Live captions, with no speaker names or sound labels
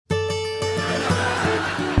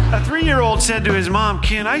A 3-year-old said to his mom,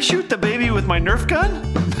 "Can I shoot the baby with my Nerf gun?"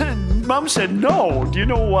 And Mom said, "No. Do you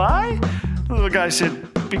know why?" The little guy said,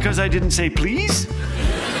 "Because I didn't say please."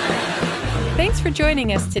 Thanks for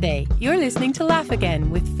joining us today. You're listening to Laugh Again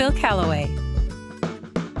with Phil Callaway.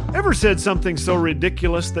 Ever said something so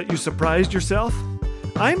ridiculous that you surprised yourself?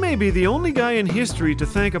 I may be the only guy in history to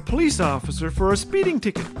thank a police officer for a speeding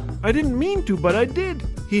ticket. I didn't mean to, but I did.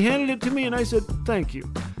 He handed it to me and I said, "Thank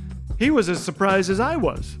you." He was as surprised as I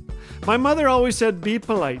was. My mother always said, "Be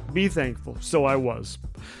polite, be thankful," so I was.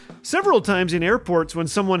 Several times in airports when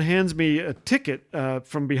someone hands me a ticket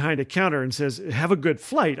from behind a counter and says, "Have a good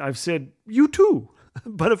flight," I've said, "You too."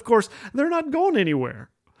 But of course, they're not going anywhere.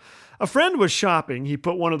 A friend was shopping. He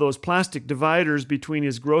put one of those plastic dividers between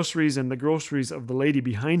his groceries and the groceries of the lady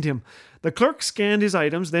behind him. The clerk scanned his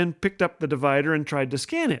items, then picked up the divider and tried to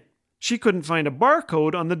scan it. She couldn't find a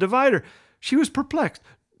barcode on the divider. She was perplexed.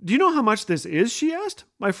 "Do you know how much this is?" she asked.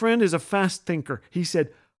 My friend is a fast thinker. He said,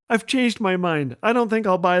 "I've changed my mind. I don't think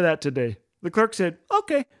I'll buy that today." The clerk said,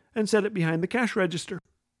 "Okay," and set it behind the cash register.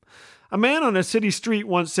 A man on a city street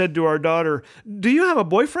once said to our daughter, "Do you have a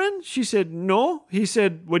boyfriend?" She said, "No." He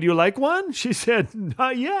said, "Would you like one?" She said,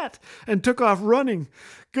 "Not yet," and took off running.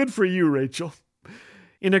 Good for you, Rachel.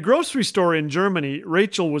 In a grocery store in Germany,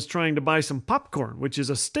 Rachel was trying to buy some popcorn, which is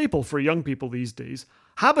a staple for young people these days.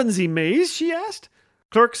 "Haben Sie Mais?" she asked.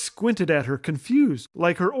 Clerk squinted at her, confused,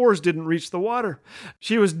 like her oars didn't reach the water.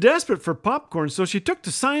 She was desperate for popcorn, so she took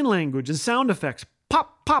to sign language and sound effects.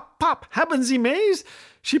 "Pop, pop, pop, haben Sie Mais?"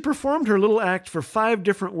 She performed her little act for 5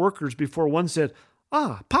 different workers before one said,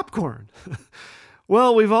 "Ah, popcorn."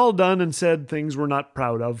 Well, we've all done and said things we're not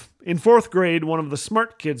proud of. In 4th grade, one of the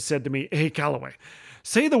smart kids said to me, "Hey, Callaway,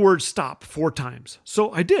 say the word stop 4 times.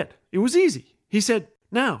 So I did. It was easy. He said,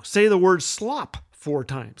 "Now, say the word slop 4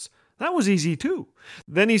 times. That was easy too.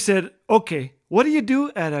 Then he said, "Okay, what do you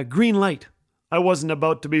do at a green light?" I wasn't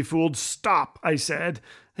about to be fooled. "Stop," I said.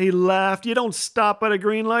 He laughed. "You don't stop at a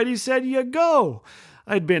green light," he said. "You go."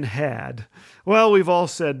 I'd been had. Well, we've all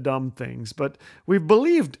said dumb things, but we've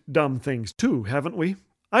believed dumb things too, haven't we?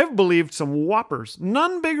 I've believed some whoppers,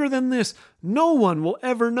 none bigger than this. No one will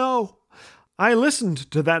ever know. I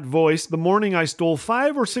listened to that voice the morning I stole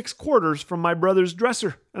 5 or 6 quarters from my brother's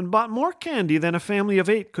dresser and bought more candy than a family of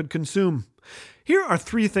 8 could consume. Here are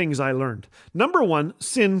 3 things I learned. Number 1,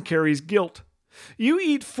 sin carries guilt. You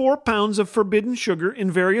eat 4 pounds of forbidden sugar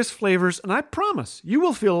in various flavors, and I promise you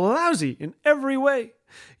will feel lousy in every way.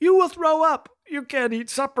 You will throw up. You can't eat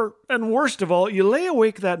supper. And worst of all, you lay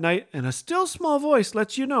awake that night, and a still small voice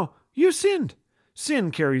lets you know you sinned.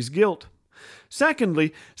 Sin carries guilt.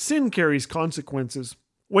 Secondly, sin carries consequences.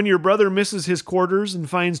 When your brother misses his quarters and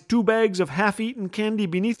finds 2 bags of half-eaten candy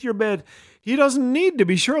beneath your bed, he doesn't need to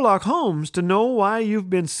be Sherlock Holmes to know why you've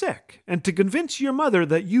been sick and to convince your mother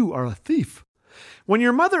that you are a thief. When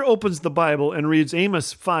your mother opens the Bible and reads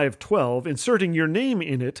Amos 5:12, inserting your name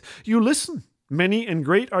in it, you listen. Many and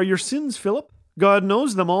great are your sins, Philip. God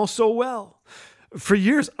knows them all so well. For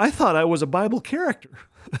years, I thought I was a Bible character.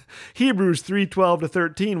 Hebrews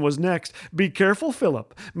 3:12-13 was next. Be careful,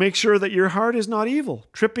 Philip. Make sure that your heart is not evil,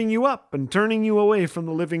 tripping you up and turning you away from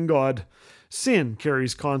the living God. Sin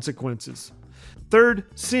carries consequences. Third,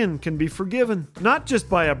 sin can be forgiven, not just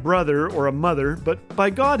by a brother or a mother, but by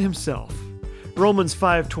God himself. Romans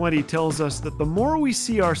 5:20 tells us that the more we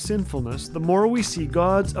see our sinfulness, the more we see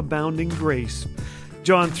God's abounding grace.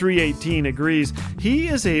 John 3:18 agrees, He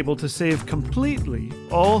is able to save completely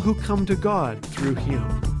all who come to God through Him.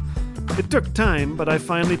 It took time, but I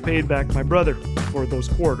finally paid back my brother for those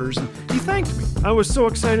quarters, and he thanked me. I was so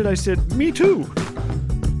excited I said, "Me too."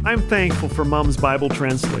 I'm thankful for Mom's Bible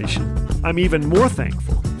translation. I'm even more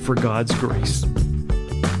thankful for God's grace.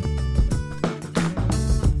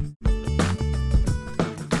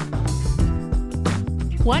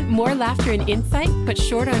 Want more laughter and insight, but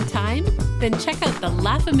short on time? Then check out the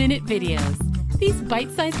Laugh-A-Minute videos. These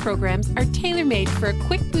bite-sized programs are tailor-made for a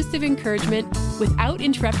quick boost of encouragement without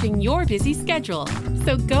interrupting your busy schedule.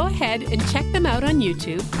 So go ahead and check them out on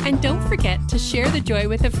YouTube, and don't forget to share the joy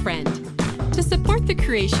with a friend. To support the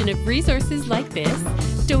creation of resources like this,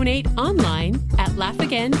 donate online at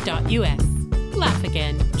laughagain.us. Laugh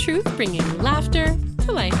Again, truth bringing laughter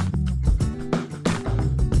to life.